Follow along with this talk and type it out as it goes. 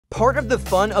Part of the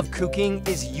fun of cooking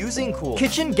is using cool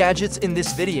kitchen gadgets. In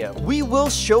this video, we will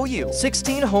show you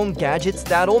 16 home gadgets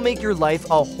that'll make your life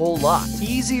a whole lot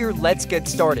easier. Let's get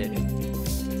started.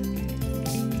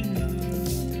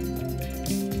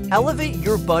 Elevate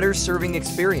your butter serving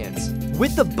experience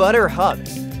with the Butter Hub.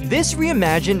 This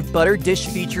reimagined butter dish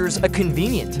features a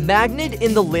convenient magnet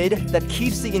in the lid that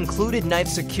keeps the included knife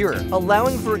secure,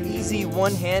 allowing for easy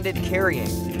one-handed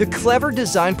carrying. The clever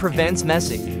design prevents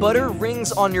messy butter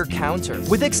rings on your counter.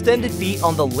 With extended feet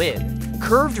on the lid,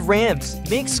 curved ramps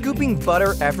make scooping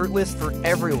butter effortless for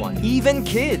everyone, even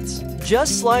kids.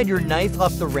 Just slide your knife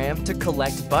up the ramp to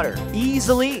collect butter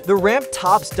easily. The ramp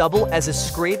tops double as a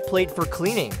scrape plate for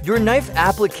cleaning. Your knife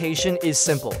application is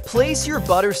simple. Place your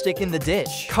butter stick in the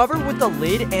dish, cover with the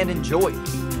lid, and enjoy.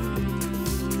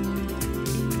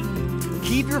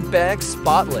 Keep your bag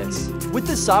spotless with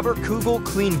the Sauberkugel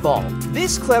Clean Ball.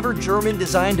 This clever German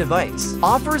design device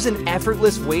offers an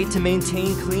effortless way to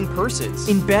maintain clean purses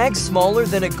in bags smaller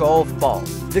than a golf ball.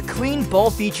 The Clean Ball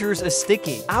features a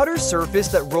sticky outer surface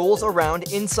that rolls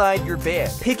around inside your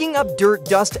bag, picking up dirt,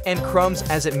 dust, and crumbs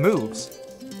as it moves.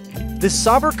 The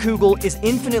Sauberkugel is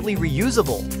infinitely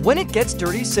reusable. When it gets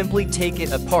dirty, simply take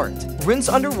it apart. Rinse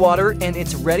underwater and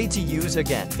it's ready to use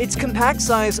again. Its compact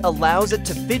size allows it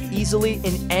to fit easily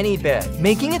in any bag,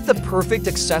 making it the perfect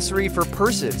accessory for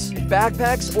purses,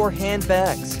 backpacks, or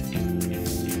handbags.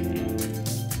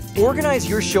 Organize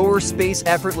your shower space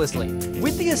effortlessly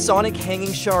with the Asonic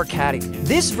Hanging Shower Caddy.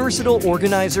 This versatile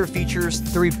organizer features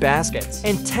 3 baskets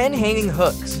and 10 hanging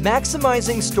hooks,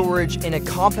 maximizing storage in a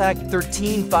compact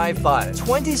 13.55,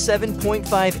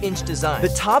 27.5-inch design. The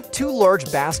top 2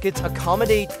 large baskets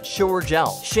accommodate shower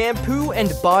gel, shampoo,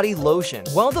 and body lotion,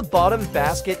 while the bottom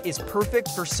basket is perfect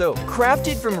for soap.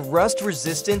 Crafted from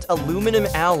rust-resistant aluminum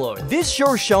alloy, this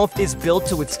shower shelf is built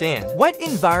to withstand wet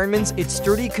environments. Its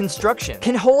sturdy construction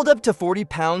can hold up to 40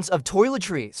 pounds of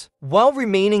toiletries while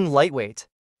remaining lightweight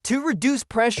to reduce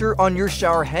pressure on your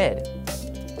shower head.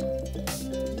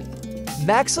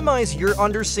 Maximize your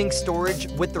undersink storage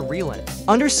with the Relent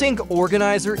Undersink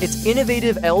Organizer. Its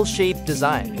innovative L-shaped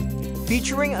design,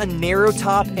 featuring a narrow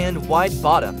top and wide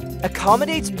bottom,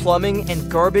 accommodates plumbing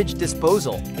and garbage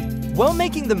disposal while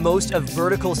making the most of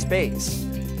vertical space.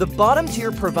 The bottom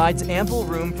tier provides ample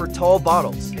room for tall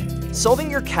bottles, solving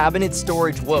your cabinet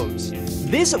storage woes.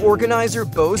 This organizer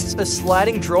boasts a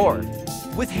sliding drawer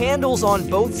with handles on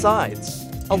both sides,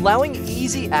 allowing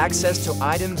easy access to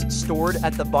items stored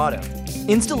at the bottom.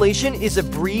 Installation is a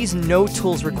breeze, no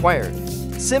tools required.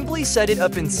 Simply set it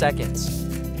up in seconds.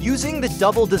 Using the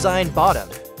double design bottom,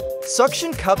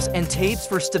 suction cups, and tapes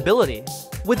for stability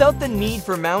without the need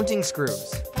for mounting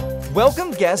screws.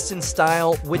 Welcome guests in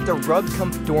style with the Rug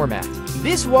Comf Doormat.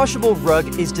 This washable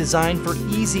rug is designed for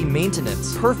easy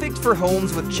maintenance, perfect for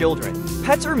homes with children,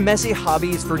 pets, or messy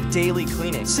hobbies. For daily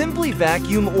cleaning, simply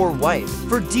vacuum or wipe.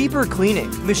 For deeper cleaning,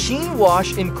 machine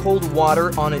wash in cold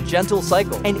water on a gentle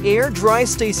cycle, and air dry.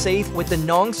 Stay safe with the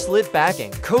non-slip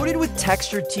backing, coated with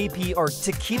textured TP art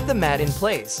to keep the mat in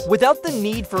place without the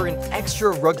need for an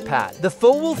extra rug pad. The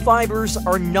faux wool fibers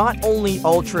are not only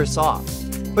ultra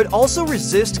soft, but also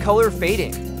resist color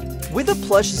fading. With a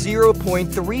plush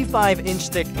 0.35-inch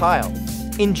thick pile,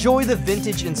 enjoy the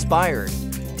vintage-inspired,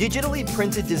 digitally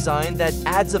printed design that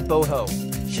adds a boho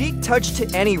chic touch to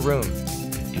any room.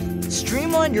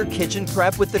 Streamline your kitchen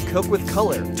prep with the Cook with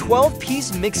Color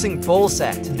 12-piece mixing bowl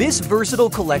set. This versatile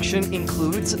collection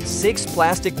includes 6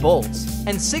 plastic bowls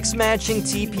and 6 matching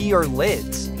TP or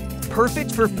lids,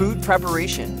 perfect for food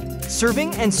preparation,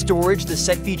 serving, and storage. The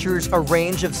set features a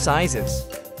range of sizes,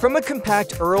 from a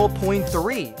compact Earl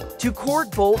 .3 to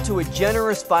quart bowl to a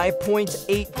generous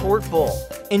 5.8 quart bowl,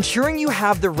 ensuring you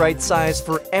have the right size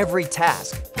for every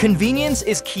task. Convenience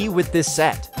is key with this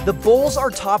set. The bowls are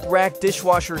top rack,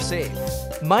 dishwasher safe,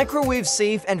 microwave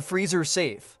safe, and freezer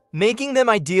safe, making them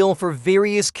ideal for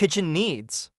various kitchen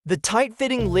needs. The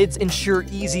tight-fitting lids ensure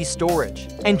easy storage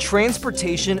and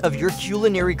transportation of your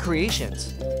culinary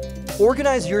creations.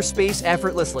 Organize your space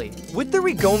effortlessly with the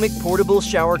Regomic Portable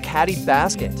Shower Caddy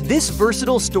Basket. This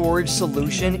versatile storage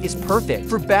solution is perfect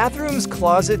for bathrooms,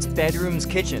 closets, bedrooms,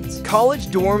 kitchens, college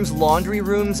dorms, laundry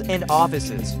rooms, and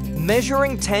offices.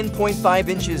 Measuring 10.5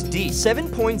 inches deep,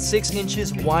 7.6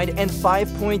 inches wide, and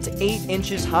 5.8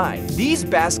 inches high, these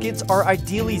baskets are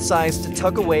ideally sized to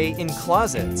tuck away in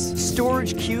closets,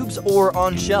 storage cubes, or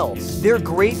on shelves. They're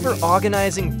great for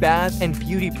organizing bath and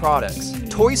beauty products,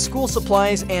 toy, school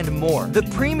supplies, and more. The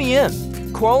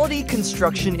premium quality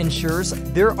construction ensures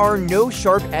there are no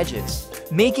sharp edges,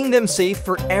 making them safe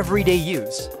for everyday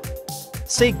use.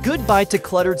 Say goodbye to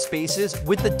cluttered spaces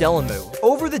with the Delamu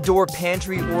over-the-door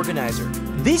pantry organizer.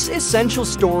 This essential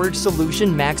storage solution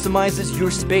maximizes your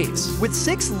space, with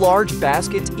 6 large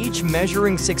baskets each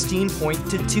measuring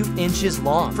 16.2 inches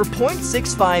long for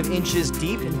 0.65 inches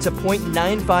deep to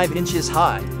 0.95 inches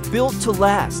high. Built to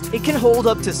last, it can hold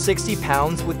up to 60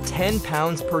 pounds with 10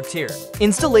 pounds per tier.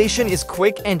 Installation is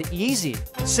quick and easy.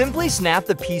 Simply snap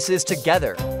the pieces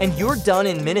together, and you're done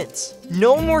in minutes.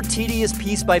 No more tedious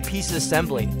piece-by-piece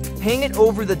assembly. Hang it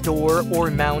over the door or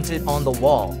mount it on the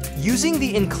wall. Using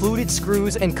the included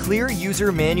screws and clear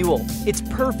user manual, it's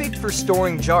perfect for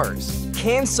storing jars,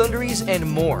 canned sundries, and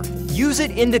more. Use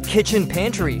it in the kitchen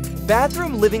pantry,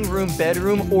 bathroom, living room,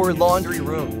 bedroom, or laundry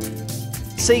room.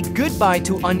 Say goodbye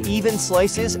to uneven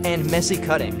slices and messy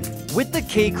cutting. With the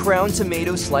K-Crown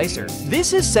Tomato Slicer,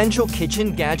 this essential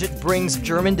kitchen gadget brings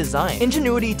German design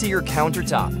ingenuity to your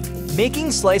countertop, making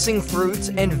slicing fruits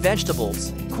and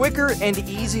vegetables quicker and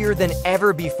easier than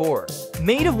ever before.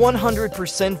 Made of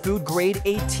 100% food-grade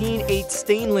 18/8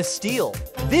 stainless steel,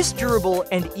 this durable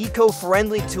and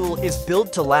eco-friendly tool is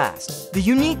built to last. The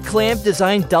unique clamp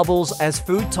design doubles as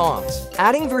food tongs,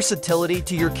 adding versatility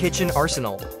to your kitchen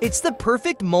arsenal. It's the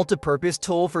perfect multi-purpose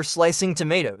tool for slicing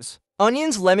tomatoes,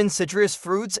 onions, lemon, citrus,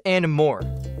 fruits, and more.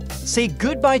 Say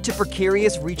goodbye to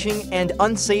precarious reaching and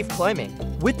unsafe climbing.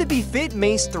 With the BeFit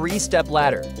Mace 3-step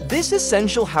ladder, this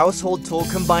essential household tool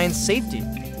combines safety,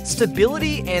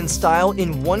 stability, and style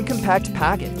in one compact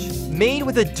package. Made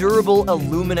with a durable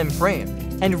aluminum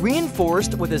frame and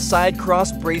reinforced with a side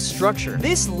cross brace structure,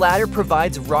 this ladder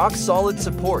provides rock-solid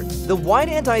support. The wide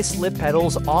anti-slip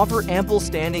pedals offer ample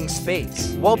standing space,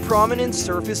 while prominent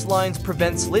surface lines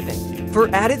prevent slipping. For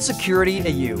added security, a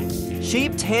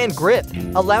U-shaped hand grip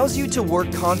allows you to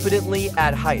work confidently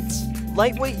at heights.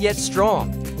 Lightweight yet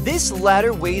strong, this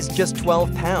ladder weighs just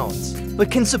 12 pounds, but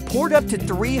can support up to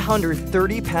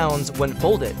 330 pounds when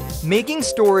folded, making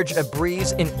storage a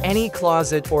breeze in any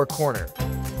closet or corner.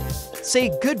 Say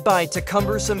goodbye to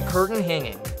cumbersome curtain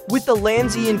hanging. With the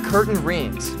Lansian curtain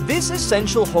rings, this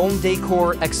essential home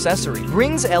decor accessory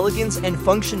brings elegance and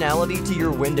functionality to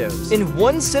your windows in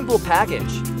one simple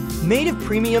package. Made of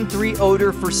premium 3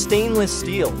 odor for stainless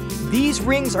steel, these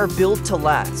rings are built to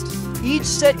last. Each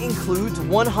set includes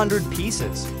 100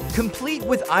 pieces, complete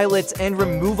with eyelets and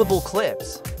removable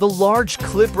clips. The large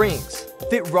clip rings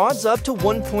fit rods up to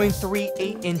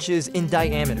 1.38 inches in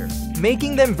diameter,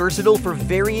 making them versatile for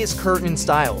various curtain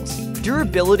styles.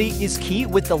 Durability is key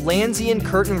with the Lansian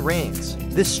curtain rings.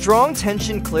 The strong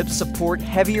tension clips support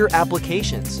heavier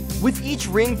applications, with each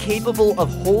ring capable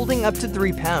of holding up to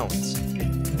 3 pounds.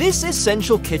 This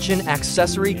essential kitchen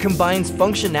accessory combines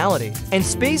functionality and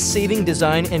space-saving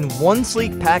design in one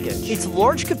sleek package. Its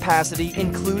large capacity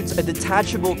includes a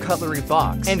detachable cutlery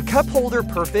box and cup holder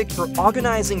perfect for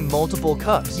organizing multiple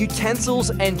cups, utensils,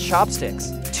 and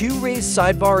chopsticks. 2 raised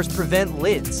sidebars prevent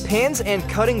lids, pans, and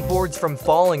cutting boards from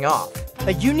falling off.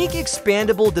 A unique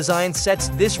expandable design sets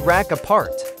this rack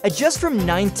apart. Adjust from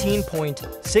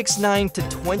 19.69 to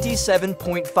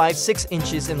 27.56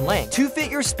 inches in length to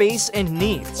fit your space and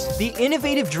needs. The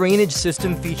innovative drainage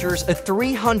system features a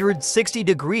 360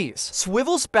 degrees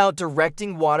swivel spout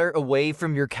directing water away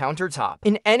from your countertop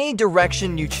in any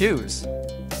direction you choose.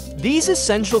 These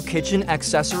essential kitchen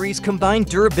accessories combine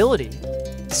durability,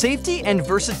 safety, and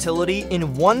versatility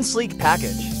in one sleek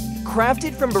package.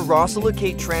 Crafted from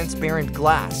borosilicate transparent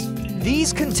glass,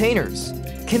 these containers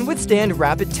can withstand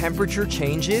rapid temperature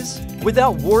changes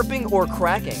without warping or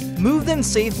cracking. Move them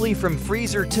safely from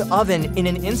freezer to oven in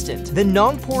an instant. The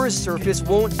non-porous surface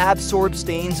won't absorb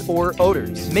stains or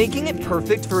odors, making it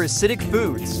perfect for acidic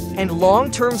foods. And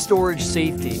long-term storage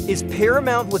safety is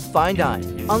paramount with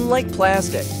Findine. Unlike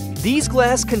plastic, these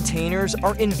glass containers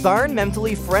are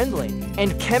environmentally friendly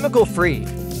and chemical-free.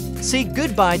 Say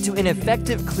goodbye to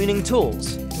ineffective cleaning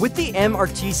tools. With the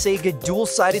MRT Sega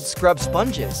dual-sided scrub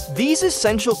sponges, these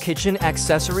essential kitchen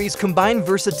accessories combine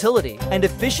versatility and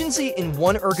efficiency in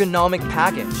one ergonomic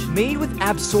package, made with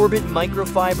absorbent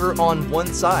microfiber on one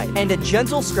side and a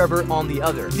gentle scrubber on the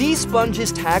other. These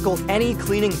sponges tackle any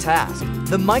cleaning task.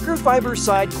 The microfiber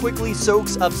side quickly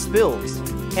soaks up spills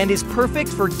and is perfect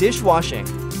for dishwashing,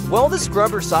 while the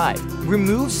scrubber side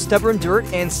removes stubborn dirt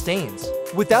and stains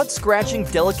without scratching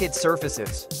delicate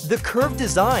surfaces. The curved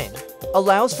design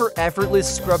allows for effortless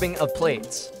scrubbing of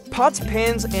plates, pots,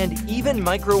 pans, and even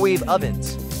microwave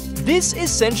ovens. This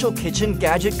essential kitchen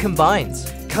gadget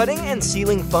combines cutting and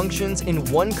sealing functions in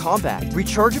one compact,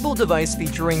 rechargeable device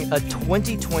featuring a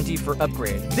 2020 for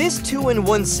upgrade. This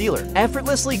 2-in-1 sealer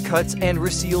effortlessly cuts and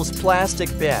reseals plastic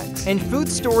bags and food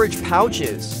storage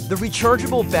pouches. The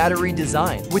rechargeable battery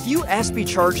design with USB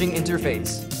charging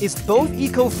interface is both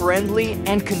eco-friendly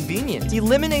and convenient,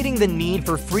 eliminating the need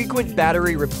for frequent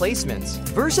battery replacements.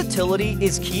 Versatility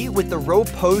is key with the row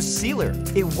post sealer.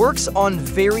 It works on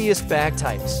various bag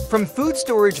types, from food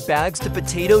storage bags to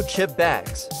potato chip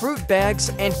bags, fruit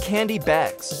bags, and candy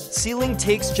bags. Sealing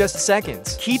takes just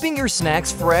seconds, keeping your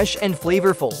snacks fresh and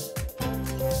flavorful.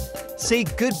 Say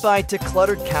goodbye to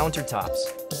cluttered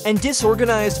countertops and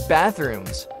disorganized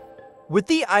bathrooms with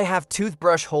the I Have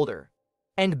toothbrush holder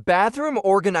and bathroom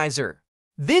organizer.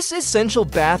 This essential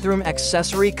bathroom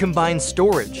accessory combines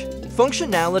storage,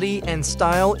 functionality, and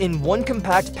style in one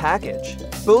compact package,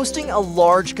 boasting a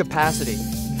large capacity.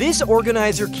 This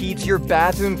organizer keeps your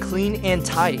bathroom clean and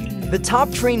tidy. The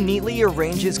top tray neatly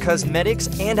arranges cosmetics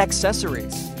and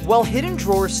accessories, while hidden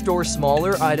drawers store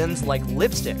smaller items like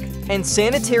lipstick and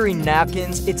sanitary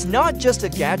napkins. It's not just a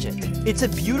gadget, it's a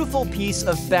beautiful piece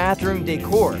of bathroom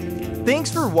decor.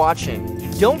 Thanks for watching.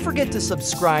 Don't forget to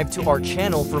subscribe to our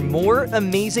channel for more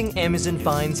amazing Amazon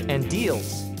finds and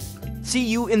deals. See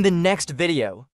you in the next video.